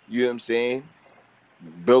 You know what I'm saying?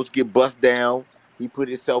 Belts get bust down. He put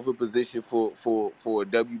himself in position for a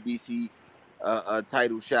WBC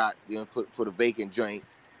title shot, you know, for the vacant joint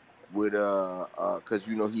with because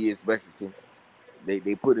you know he is Mexican.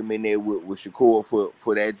 They put him in there with Shakur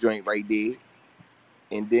for that joint right there.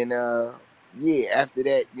 And then yeah, after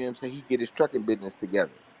that, you know what I'm saying, he get his trucking business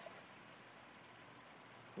together.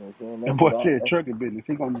 You know what I'm saying? That That's boy what said I trucking business.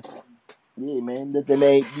 He gonna yeah, man. That the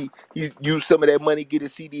name he use some of that money, get a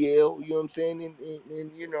CDL, you know what I'm saying?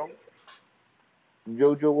 And you know,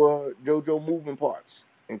 JoJo moving parts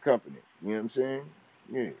and company. You know what I'm saying?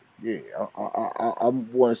 Yeah, yeah. I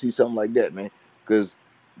want to see something like that, man. Because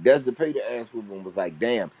that's the pay the ass woman was like,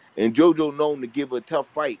 damn. And JoJo known to give a tough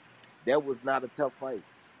fight. That was not a tough fight.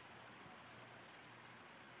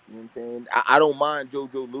 You know what I'm saying? I don't mind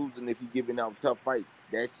JoJo losing if he giving out tough fights.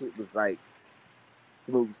 That shit was like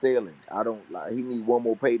smooth sailing. I don't like. He need one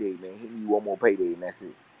more payday, man. He need one more payday, and that's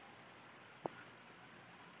it.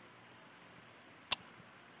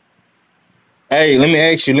 hey, let me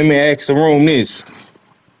ask the room this.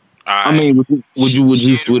 I Alright. mean,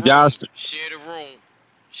 Share the would y'all, room. Share the room.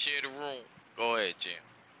 Share the room. Go ahead, Jim.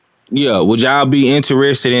 yeah, would y'all be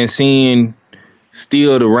interested in seeing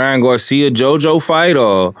still the Ryan Garcia JoJo fight,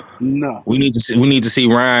 or no. we need to see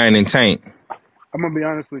Ryan and Tank? I'm gonna be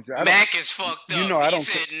honest with you. I don't. Mac is fucked You up. know, I He don't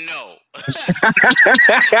care. said no.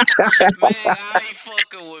 Man, I ain't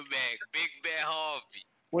fucking with Mac. Big Bad Harvey.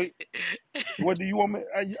 Wait, what do you want me?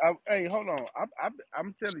 Hey, hold on.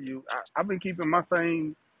 I'm telling you, I've been keeping my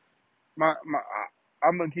same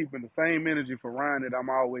I've been keeping the same energy for Ryan that I'm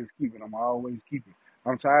always keeping. I'm always keeping.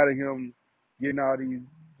 I'm tired of him getting all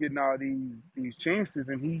these these chances,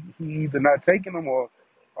 and he either not taking them or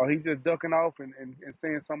he just ducking off and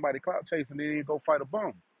saying somebody clout chasing, then he go fight a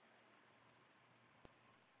bum.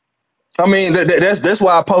 I mean, that's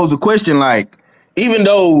why I posed the question. Like, even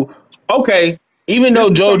though, okay, even though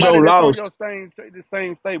This is somebody JoJo that's on lost, your the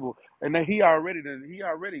same stable, and then he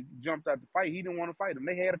already jumped out the fight. He didn't want to fight him.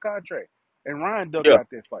 They had a contract, and Ryan ducked yeah, out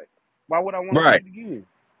that fight. Why would I want to right. fight again?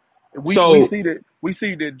 We So, see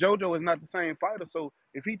that JoJo is not the same fighter. So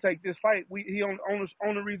if he take this fight, he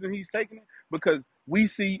on the reason he's taking it because we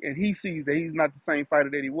see and he sees that he's not the same fighter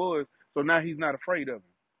that he was. So now he's not afraid of him.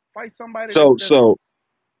 Fight somebody so, that's so,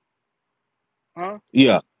 huh?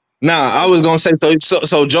 yeah. Nah, I Fight was gonna say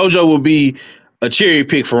so JoJo would be a cherry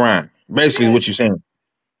pick for Ryan. Basically, is yes, what you're saying.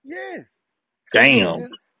 yes. Because Damn.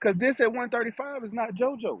 this at 135 is not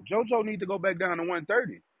JoJo. JoJo need to go back down to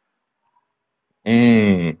 130.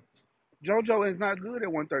 Mm, JoJo is not good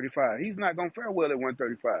at 135. He's not gonna fare well at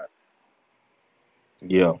 135.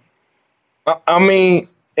 yeah. I mean,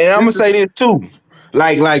 and I'm This gonna the say this too.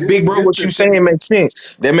 Like this big bro, this what the you saying makes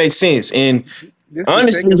sense. That makes sense. And this the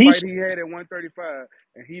honestly, second fight he's he had at 135,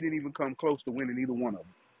 and he didn't even come close to winning either one of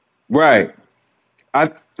them. right. I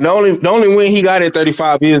the only win he got at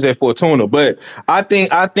 35 years at Fortuna. But I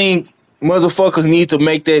think motherfuckers need to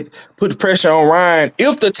make that put the pressure on Ryan.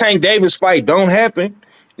 If the Tank Davis fight don't happen,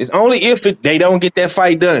 it's only if they don't get that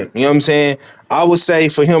fight done. You know what I'm saying? I would say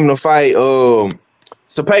for him to fight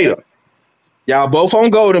Cepeda. Y'all both on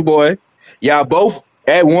Golden Boy. Y'all both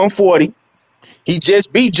at 140. He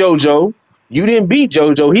just beat JoJo. You didn't beat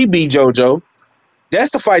JoJo. He beat JoJo.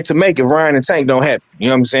 That's the fight to make if Ryan and Tank don't happen. You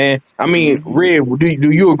know what I'm saying? I mean, Hmm. Red,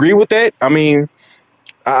 do you agree with that? I mean,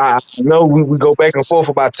 I know we go back and forth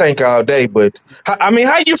about Tank all day, but I mean,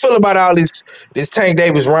 how you feel about all this Tank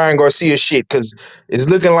Davis Ryan Garcia shit? Because it's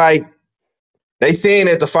looking like they saying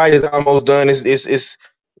that the fight is almost done. It's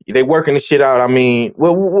they working the shit out. I mean,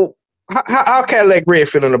 how Cadillac Red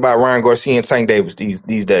feeling about Ryan Garcia and Tank Davis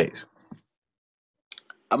these days?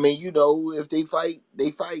 I mean, if they fight,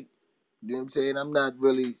 they fight. You know what I'm saying?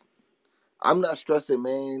 I'm not stressing,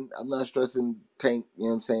 man. I'm not stressing Tank, you know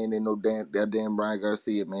what I'm saying? Ain't no that damn Brian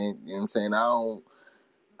Garcia, man. You know what I'm saying?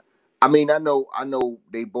 I mean, I know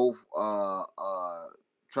they both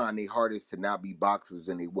trying their hardest to not be boxers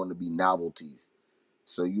and they want to be novelties.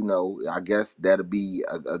 So, I guess that'll be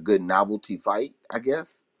a good novelty fight, I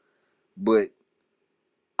guess. But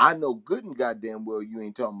I know good and goddamn well you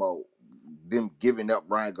ain't talking about them giving up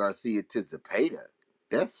Ryan Garcia to Zepeda.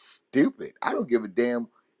 That's stupid. I don't give a damn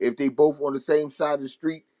if they both on the same side of the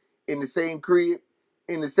street, in the same crib,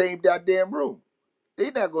 in the same goddamn room.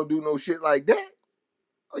 They not gonna do no shit like that.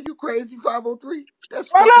 Are you crazy, 503? That's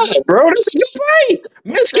Why fucking not, bro? This is a good fight.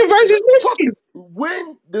 Mexican versus fuck. Mexican.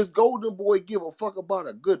 When does Golden Boy give a fuck about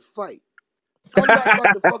a good fight? I'm not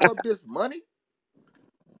about to fuck up this money.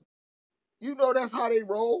 That's how they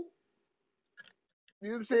roll. You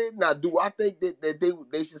know what I'm saying? Now, do I think that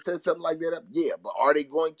they should set something like that up? Yeah, but are they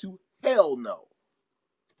going to? Hell no.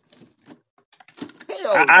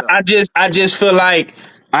 Hell no.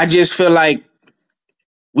 I just feel like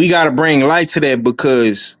we gotta bring light to that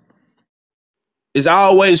because it's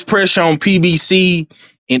always pressure on PBC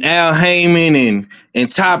and Al Heyman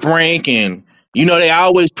and Top Rank and they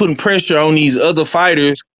always putting pressure on these other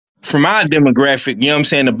fighters from our demographic, you know what I'm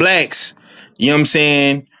saying, the blacks, you know what I'm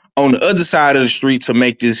saying, on the other side of the street to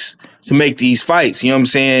make these fights, you know what I'm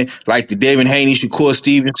saying? Like the Devin Haney, Shakur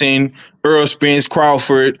Stevenson, Earl Spence,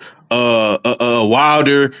 Crawford,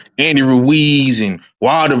 Wilder, Andy Ruiz, and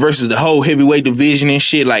Wilder versus the whole heavyweight division and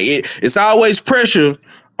shit. Like it's always pressure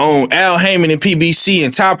on Al Heyman and PBC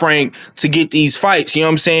and Top Rank to get these fights. You know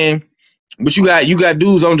what I'm saying? But you got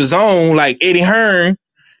dudes on the zone like Eddie Hearn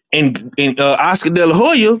and Oscar De La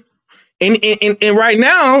Hoya, and right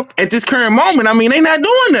now at this current moment, I mean they not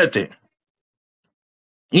doing nothing.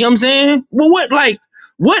 You know what I'm saying? Well,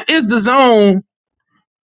 what is the zone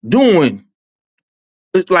doing?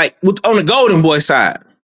 It's like on the Golden Boy side,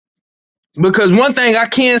 because one thing I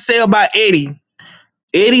can say about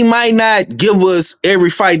Eddie might not give us every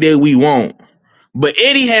fight that we want. But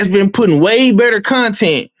Eddie has been putting way better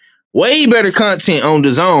content on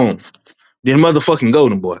the zone than motherfucking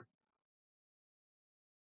Golden Boy.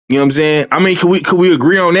 You know what I'm saying? I mean, could we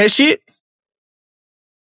agree on that shit?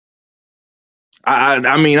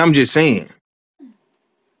 I mean, I'm just saying.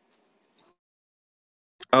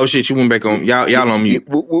 Oh shit, you went back Yeah, on. Y'all, yeah, y'all on yeah. mute.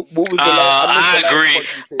 What was the last? I missed the I last agree. part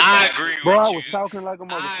you said, I Bob. agree Bro, with I you. was talking like a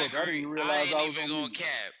I motherfucker. I didn't agree. even I realize ain't I was even on gonna mute.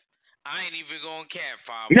 cap. I ain't even gonna cap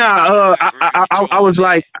 5 Nah, I agree with you I on was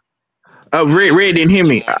like, that. I Red agree didn't hear with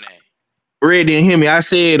you me. on that. Red didn't hear me. I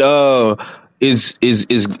said,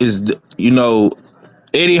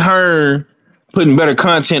 Eddie Hearn putting better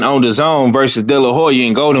content on the zone versus De La Hoya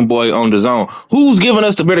and Golden Boy on the zone. Who's giving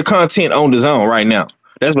us the better content on the zone right now?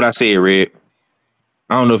 That's what I said, Red.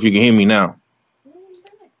 I don't know if you can hear me now.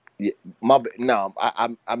 Yeah, no,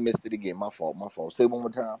 I missed it again. My fault. My fault. Say it one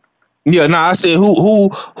more time. Yeah, no, I said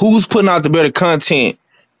who's putting out the better content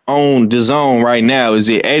on the zone right now? Is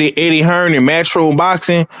it Eddie Hearn and Matchroom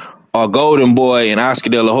Boxing or Golden Boy and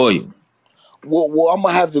Oscar De La Hoya? Well, I'm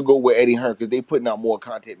gonna have to go with Eddie Hearn because they putting out more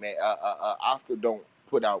content, man. Oscar don't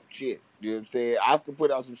put out shit. You know what I'm saying? Oscar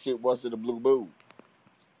put out some shit once in the blue moon.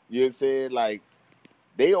 You know what I'm saying? Like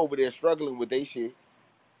they over there struggling with their shit.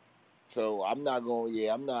 So I'm not going.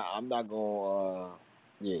 Yeah, I'm not going.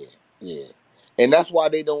 Yeah, yeah. And that's why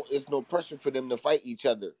they don't. It's no pressure for them to fight each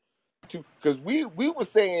other, too. Because we were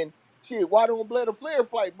saying, shit, why don't Blair Flair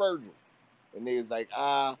fight Virgil? And they was like,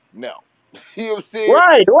 no. You know what I'm saying?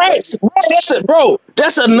 Right, right, Like, right. That's it, bro.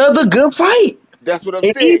 That's another good fight. that's what I'm And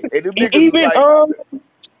saying. And them niggas was even like,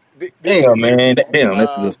 them damn niggas, man, damn,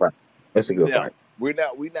 that's a good fight. That's a good no, fight. we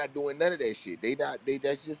not doing none of that shit.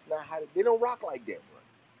 That's just not how they don't rock like that, bro.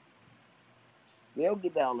 They don't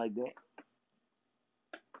get down like that.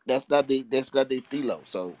 That's not they stilo.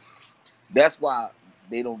 So that's why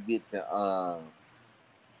they don't get the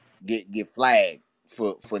get flagged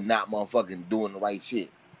for not motherfucking doing the right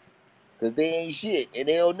shit. Cause they ain't shit and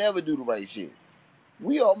they'll never do the right shit.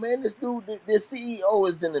 We all man, this dude, this CEO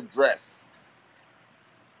is in a dress,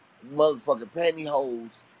 motherfucking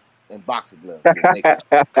pantyhose and boxer gloves with his makeup.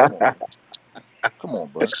 Come on, man. Come on,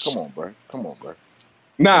 bro. Come on, bro. Come on, bro.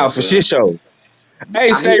 You know Nah, what for I'm shit saying? show.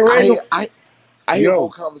 Hey, I stay hear, I ready. hear, I hear more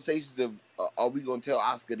Yo, conversations of are we gonna tell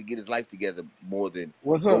Oscar to get his life together more than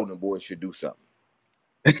what's up? Golden Boy should do something.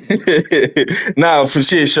 Nah, for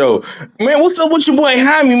shit show. Man, what's up with your boy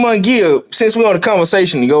Jaime Munguia? Since we on the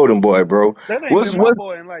conversation, the Golden Boy, bro. That ain't What's been my what?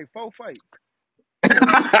 boy in like 4 fights.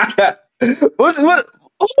 what's what?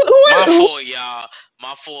 My Who? fault, y'all.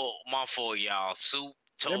 My fault, y'all. Soup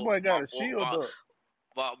That told boy my got a boy shield up.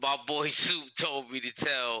 my boy Soup told me to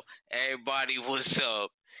tell everybody what's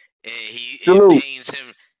up, and Salute.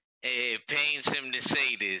 it pains him to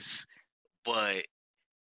say this, but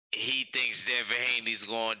he thinks Devin Haney's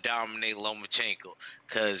going to dominate Lomachenko.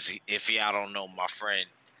 Because if y'all don't know, my friend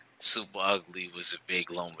Super Ugly was a big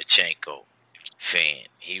Lomachenko fan.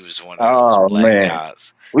 He was one of those Oh black man,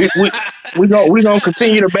 guys. we we we gonna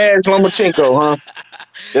continue to bash Lomachenko, huh?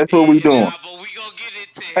 That's what we doing. Nah, but we gonna get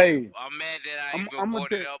into him. Hey, I'm mad that I I'm even I'm gonna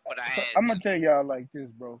brought tell it up, but I had I'm to. gonna tell y'all like this,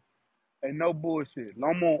 bro. Ain't no bullshit.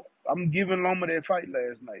 Loma, I'm giving Loma that fight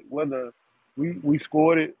last night, whether we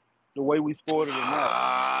scored it the way we scored it or not.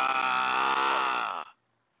 Ah.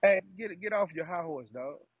 Hey, get off your high horse,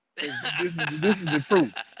 dog. Because this is the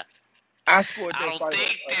truth. I scored I that don't fight.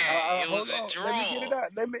 think that it Hold was a on. Let me get it draw.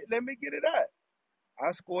 out. Let me get it out.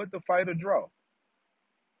 I scored the fight a draw.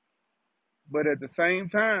 But at the same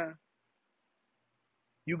time,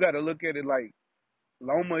 you got to look at it like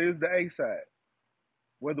Loma is the A side.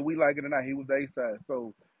 Whether we like it or not, he was the A side.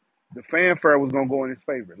 So the fanfare was gonna go in his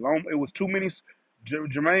favor. It was too many.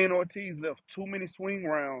 Jermaine Ortiz left too many swing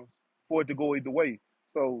rounds for it to go either way.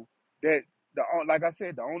 So that like I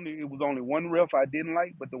said, it was only one ref I didn't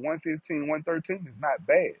like, but the 115, 113 is not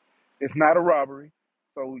bad. It's not a robbery,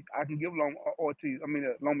 so I can give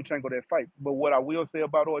Lomachenko that fight. But what I will say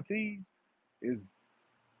about Ortiz is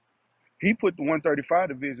he put the 135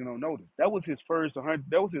 division on notice. That was his first 100.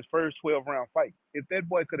 That was his first 12 round fight. If that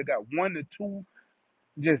boy could have got 1 to 2,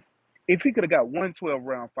 just if he could have got 1 12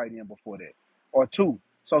 round fight in before that or two,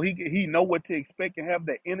 so he know what to expect and have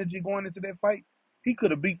that energy going into that fight, he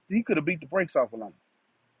could have beat the brakes off of Loma.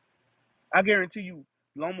 I guarantee you,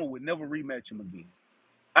 Loma would never rematch him again.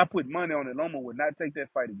 I put money on it. Loma would not take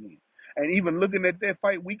that fight again. And even looking at that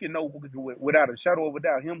fight, we can know without a shadow of a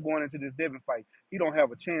doubt, him going into this Devin fight, he don't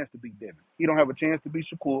have a chance to beat Devin. He don't have a chance to beat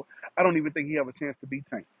Shakur. I don't even think he have a chance to beat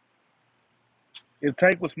Tank. If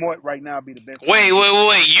Tank was smart right now, it'd be the best time Wait, to beat wait, him.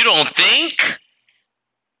 wait. You don't think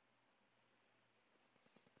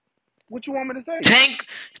What you want me to say?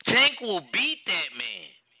 Tank will beat that man?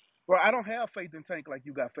 Bro, I don't have faith in Tank like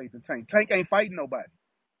you got faith in Tank. Tank ain't fighting nobody.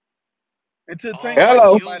 Until Tank Oh, fights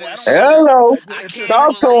Hello, you somebody, I was. don't want to hear. hello. I Until can't Tank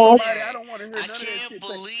Talk to fights him. believe somebody, I that. don't want to hear I none of that can't shit.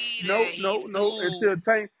 Tank. believe No, that he no, no. threw Until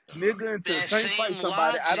Tank, nigga, until that Tank same fights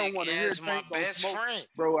somebody, I don't logic want to hear as my Tank gonna best smoke. friend.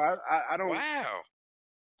 Bro, I don't. Wow.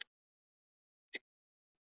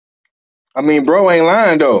 I mean, bro ain't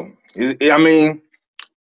lying though. I mean,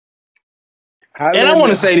 and I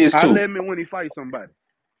want to say this I too. let me when he fights somebody.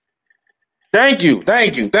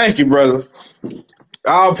 Thank you, brother.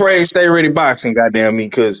 All praise, stay ready boxing, goddamn me,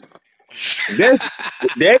 because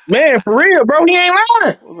that man for real, bro. He ain't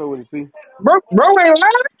lying, What's up with it, see? bro ain't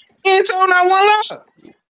lying. He ain't told not one lie.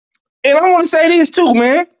 And I want to say this too,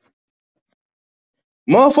 man.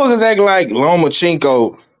 Motherfuckers act like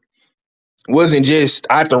Lomachenko wasn't just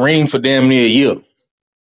out the ring for damn near a year.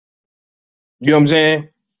 You know what I'm saying?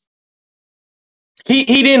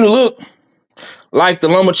 He didn't look like the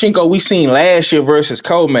Lomachenko we seen last year versus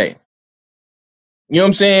Comey. You know what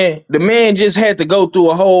I'm saying? The man just had to go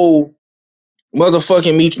through a whole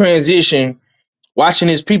motherfucking me transition watching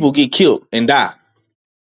his people get killed and die.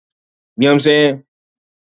 You know what I'm saying?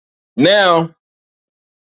 Now